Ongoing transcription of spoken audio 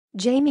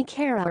Jamie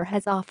Carragher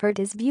has offered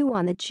his view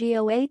on the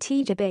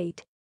GOAT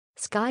debate.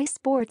 Sky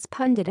Sports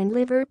pundit and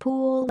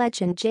Liverpool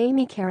legend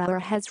Jamie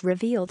Carragher has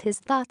revealed his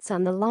thoughts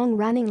on the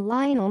long-running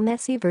Lionel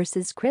Messi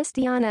vs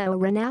Cristiano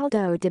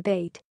Ronaldo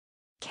debate.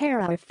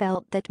 Carragher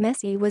felt that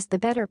Messi was the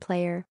better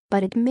player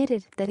but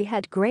admitted that he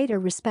had greater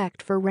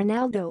respect for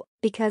Ronaldo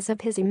because of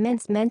his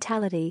immense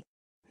mentality.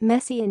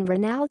 Messi and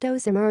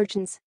Ronaldo's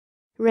emergence.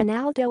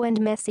 Ronaldo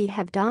and Messi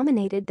have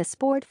dominated the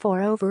sport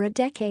for over a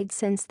decade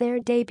since their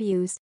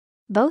debuts.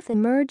 Both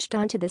emerged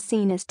onto the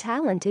scene as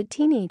talented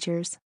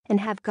teenagers and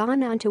have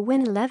gone on to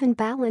win 11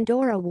 Ballon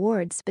d'Or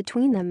awards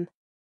between them.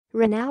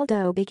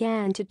 Ronaldo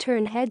began to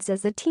turn heads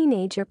as a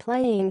teenager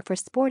playing for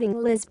Sporting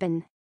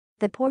Lisbon.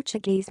 The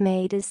Portuguese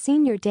made his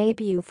senior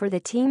debut for the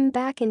team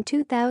back in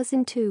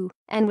 2002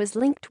 and was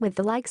linked with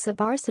the likes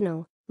of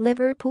Arsenal,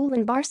 Liverpool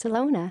and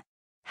Barcelona.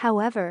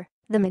 However,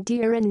 the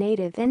Madeira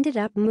native ended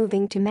up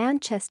moving to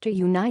Manchester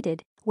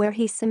United, where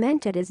he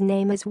cemented his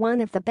name as one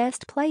of the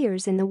best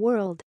players in the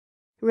world.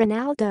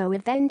 Ronaldo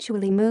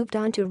eventually moved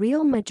on to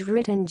Real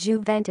Madrid and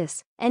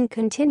Juventus and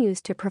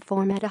continues to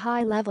perform at a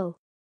high level.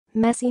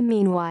 Messi,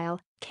 meanwhile,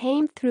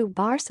 came through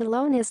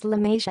Barcelona's La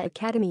Masia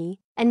Academy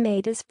and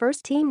made his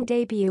first team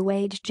debut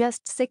aged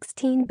just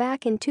 16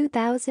 back in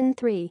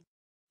 2003.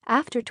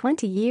 After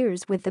 20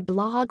 years with the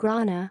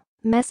Blaugrana,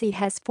 Messi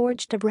has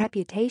forged a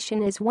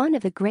reputation as one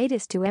of the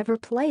greatest to ever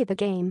play the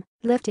game,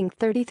 lifting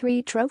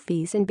 33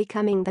 trophies and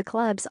becoming the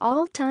club's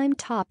all-time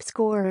top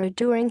scorer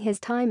during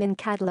his time in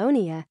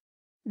Catalonia.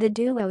 The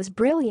duo's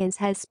brilliance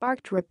has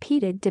sparked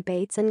repeated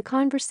debates and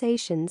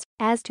conversations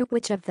as to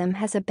which of them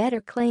has a better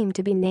claim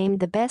to be named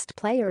the best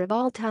player of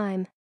all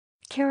time.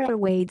 Carragher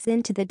wades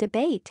into the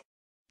debate.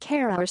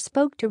 Carragher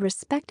spoke to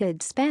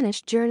respected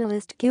Spanish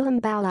journalist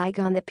Guillem Balig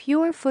on the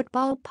Pure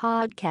Football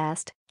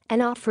podcast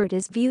and offered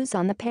his views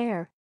on the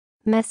pair.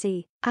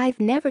 Messi,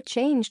 "I've never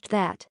changed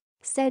that,"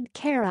 said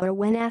Carragher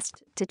when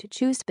asked to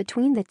choose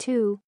between the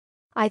two.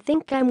 "I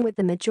think I'm with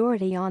the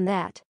majority on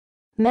that."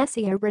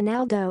 Messi or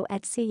Ronaldo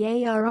at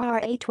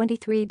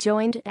CARRA23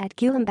 joined at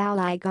Guillem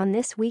Balig on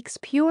this week's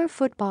Pure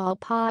Football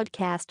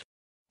podcast.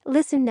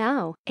 Listen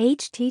now,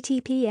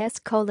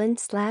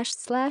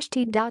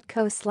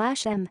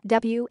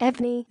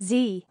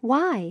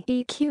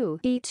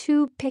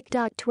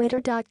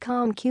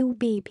 https://t.co/mwevneyzeyeq2pic.twitter.com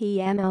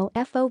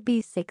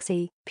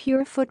qbpmofob6e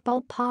Pure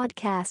Football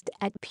Podcast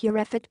at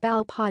Pure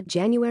Football Pod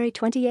January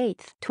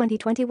 28,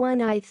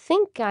 2021. I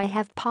think I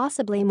have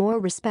possibly more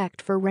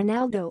respect for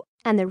Ronaldo,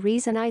 and the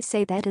reason I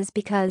say that is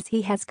because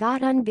he has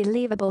got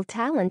unbelievable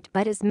talent,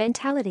 but his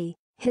mentality,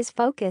 his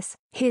focus,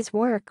 his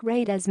work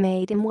rate has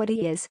made him what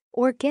he is,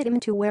 or get him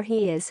to where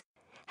he is,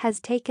 has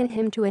taken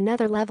him to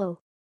another level.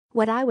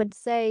 What I would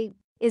say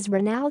is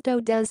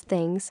Ronaldo does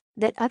things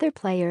that other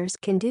players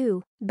can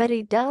do, but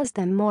he does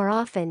them more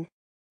often.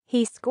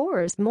 He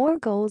scores more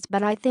goals,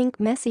 but I think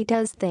Messi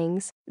does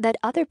things that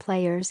other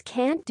players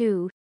can't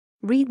do.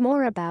 Read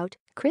more about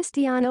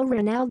Cristiano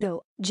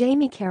Ronaldo,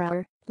 Jamie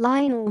Carragher,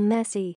 Lionel Messi,